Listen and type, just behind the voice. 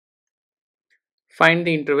Find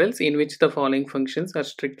the intervals in which the following functions are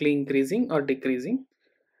strictly increasing or decreasing.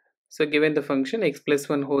 So given the function x plus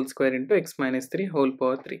 1 whole square into x minus 3 whole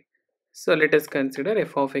power 3. So let us consider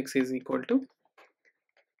f of x is equal to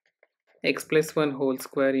x plus 1 whole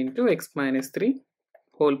square into x minus 3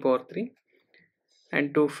 whole power 3.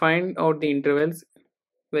 And to find out the intervals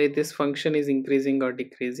where this function is increasing or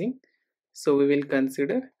decreasing, so we will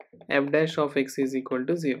consider f dash of x is equal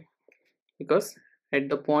to 0, because at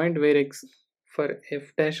the point where x for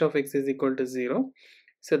f dash of x is equal to 0,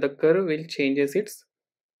 so the curve will changes its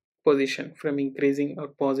position from increasing or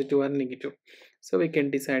positive or negative. So we can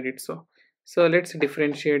decide it. So let's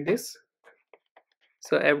differentiate this.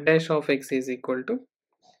 So f dash of x is equal to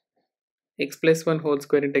x plus 1 whole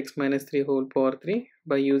square into x minus 3 whole power 3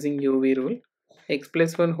 by using UV rule. X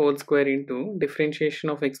plus 1 whole square into differentiation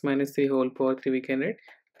of x minus 3 whole power 3, we can write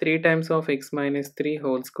 3 times of x minus 3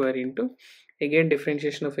 whole square into, again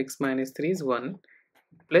differentiation of x minus 3 is 1,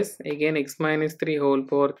 plus again x minus 3 whole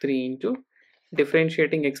power 3 into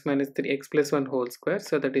differentiating x minus 3 x plus 1 whole square,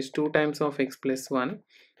 so that is 2 times of x plus 1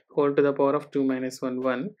 whole to the power of 2 minus 1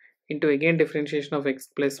 1 into again differentiation of x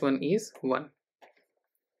plus 1 is 1.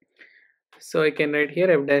 So I can write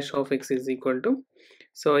here f dash of x is equal to,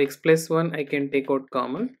 so x plus 1 I can take out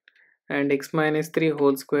common, and x minus 3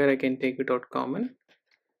 whole square I can take it out common,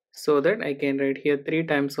 so that I can write here 3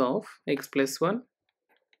 times of x plus 1,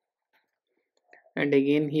 and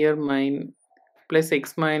again here mine plus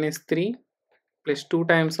x minus 3 plus 2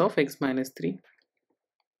 times of x minus 3,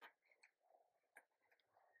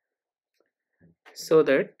 so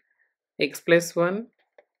that x plus 1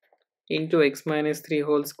 into x minus 3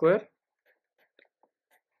 whole square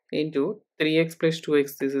into 3x plus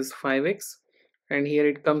 2x, this is 5x, and here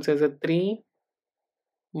it comes as a 3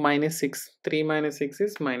 minus 6, 3 minus 6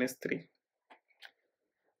 is minus 3.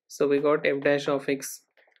 So we got f dash of x.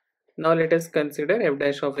 Now let us consider f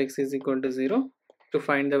dash of x is equal to 0 to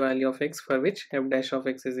find the value of x for which f dash of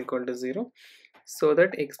x is equal to 0. So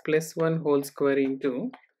that x plus 1 whole square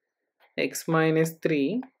into x minus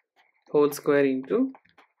 3 whole square into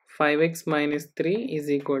 5x minus 3 is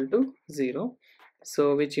equal to 0.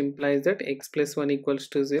 So which implies that x plus 1 equals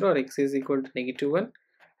to 0, or x is equal to negative 1,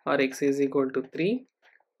 or x is equal to 3,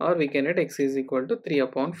 or we can write x is equal to 3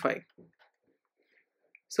 upon 5.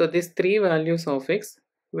 So these three values of x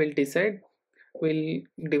will divide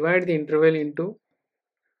the interval into,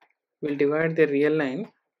 will divide the real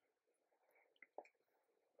line.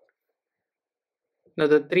 Now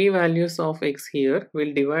the three values of x here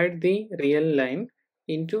will divide the real line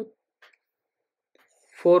into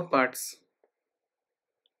 4 parts,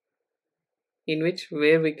 in which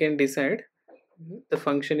where we can decide the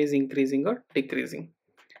function is increasing or decreasing.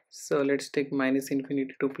 So let's take minus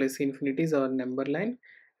infinity to plus infinity is our number line,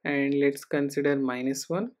 and let's consider minus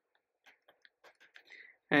 1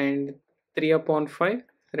 and 3 upon 5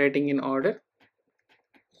 writing in order,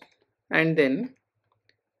 and then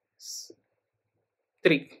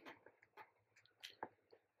 3.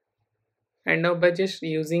 And now by just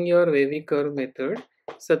using your wavy curve method,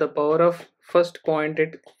 so the power of first point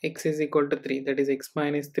at x is equal to 3, that is x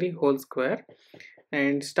minus 3 whole square,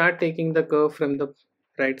 and start taking the curve from the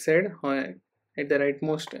right side at the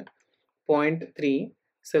rightmost point 3,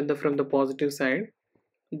 so from the positive side.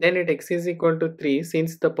 Then at x is equal to 3,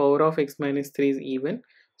 since the power of x minus 3 is even,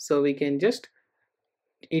 so we can just,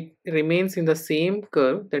 it remains in the same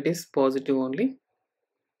curve, that is positive only.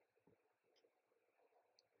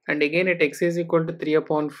 And again at x is equal to 3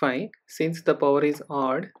 upon 5, since the power is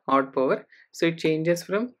odd power, so it changes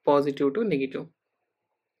from positive to negative.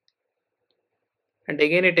 And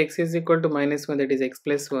again at x is equal to minus 1, that is x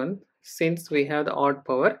plus 1, since we have the odd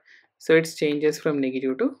power, so it changes from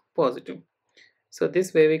negative to positive. So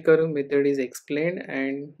this wavy curve method is explained,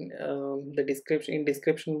 and the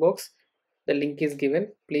description box the link is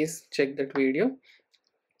given. Please check that video,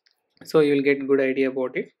 so you will get good idea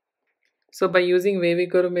about it. So by using wavy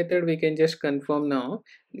curve method, we can just confirm now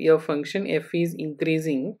your function f is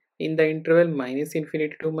increasing in the interval minus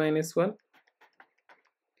infinity to minus 1,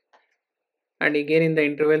 and again in the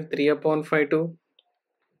interval 3 upon 5 to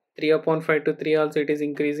 3 also it is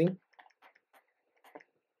increasing,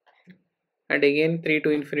 and again 3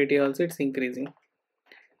 to infinity also it's increasing.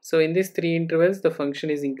 So in these three intervals the function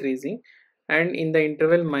is increasing, and in the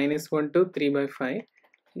interval minus 1 to 3 by 5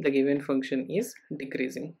 the given function is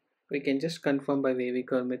decreasing. We can just confirm by wavy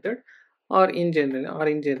curve method, or in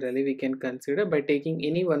generally we can consider by taking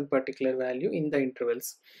any one particular value in the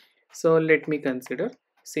intervals. So let me consider,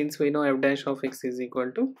 since we know f dash of x is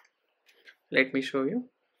equal to, let me show you,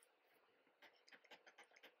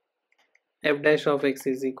 f dash of x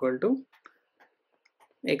is equal to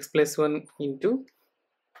x plus 1 into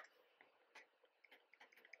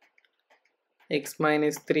x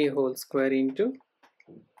minus 3 whole square into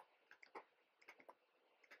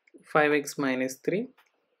 5x minus 3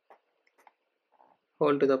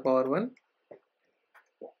 whole to the power 1.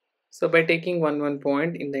 So by taking one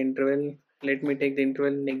point in the interval, let me take the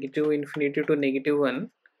interval negative infinity to negative 1.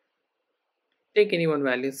 Take any one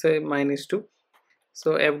value, say minus 2.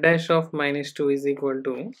 So f dash of minus 2 is equal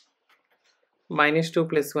to minus 2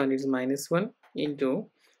 plus 1 is minus 1 into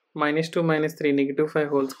minus 2 minus 3 negative 5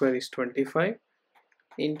 whole square is 25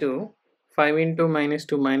 into 5 into minus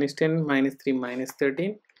 2 minus 10 minus 3 minus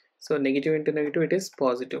 13. So negative into negative, it is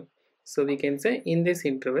positive. So we can say in this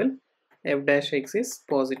interval f dash x is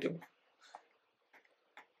positive.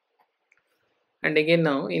 And again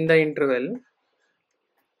now in the interval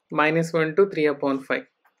minus 1 to 3 upon 5.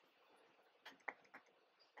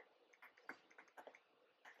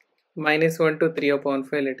 Minus 1 to 3 upon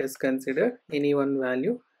 5, let us consider any one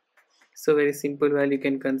value. So very simple value you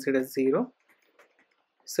can consider 0.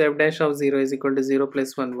 So f dash of 0 is equal to 0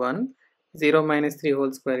 plus 1 1. 0 minus 3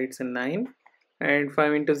 whole square, it's a 9. And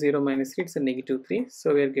 5 into 0 minus 3, it's a negative 3.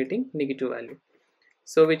 So we are getting negative value.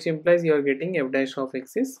 So which implies you are getting f dash of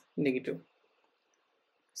x is negative.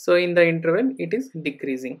 So in the interval it is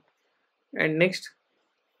decreasing. And next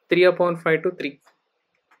 3 upon 5 to 3.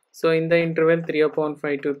 So in the interval 3 upon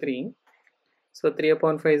 5 to 3. So 3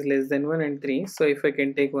 upon 5 is less than 1 and 3. So if I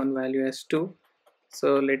can take one value as 2.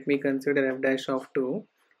 So let me consider f dash of 2.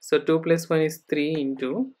 So 2 plus 1 is 3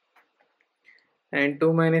 into, and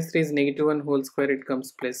 2 minus 3 is negative 1 whole square, it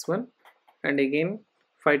comes plus 1. And again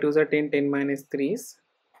 5 2s are 10, 10 minus 3 is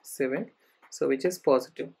 7. So which is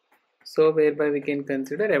positive. So whereby we can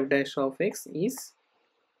consider f dash of x is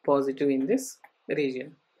positive in this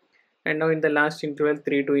region. And now in the last interval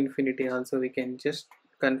 3 to infinity also we can just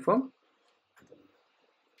confirm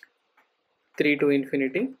 3 to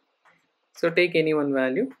infinity. So take any one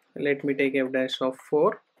value. Let me take f dash of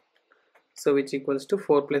 4. So which equals to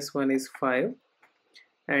 4 plus 1 is 5.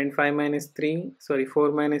 And 4 minus 3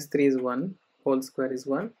 is 1. Whole square is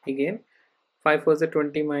 1. Again 5 was a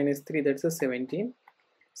 20 minus 3, that's a 17.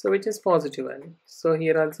 So which is positive value. So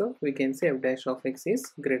here also we can say f dash of x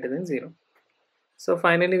is greater than 0. So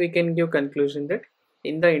finally we can give conclusion that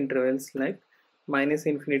in the intervals like minus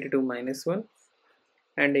infinity to minus 1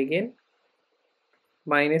 and again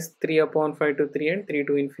minus 3 upon 5 to 3 and 3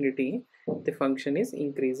 to infinity, the function is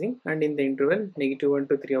increasing, and in the interval negative 1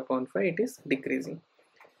 to 3 upon 5 it is decreasing.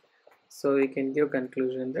 So we can give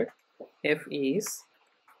conclusion that f is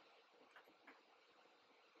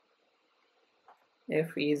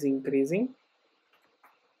increasing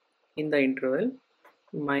in the interval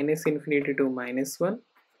minus infinity to minus 1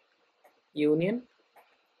 union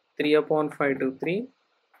 3 upon 5 to 3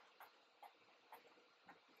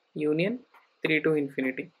 union 3 to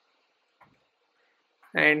infinity.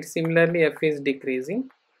 And similarly f is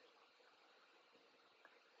decreasing,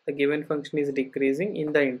 the given function is decreasing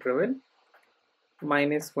in the interval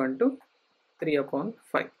minus 1 to 3 upon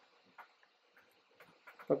 5.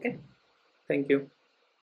 Okay, thank you.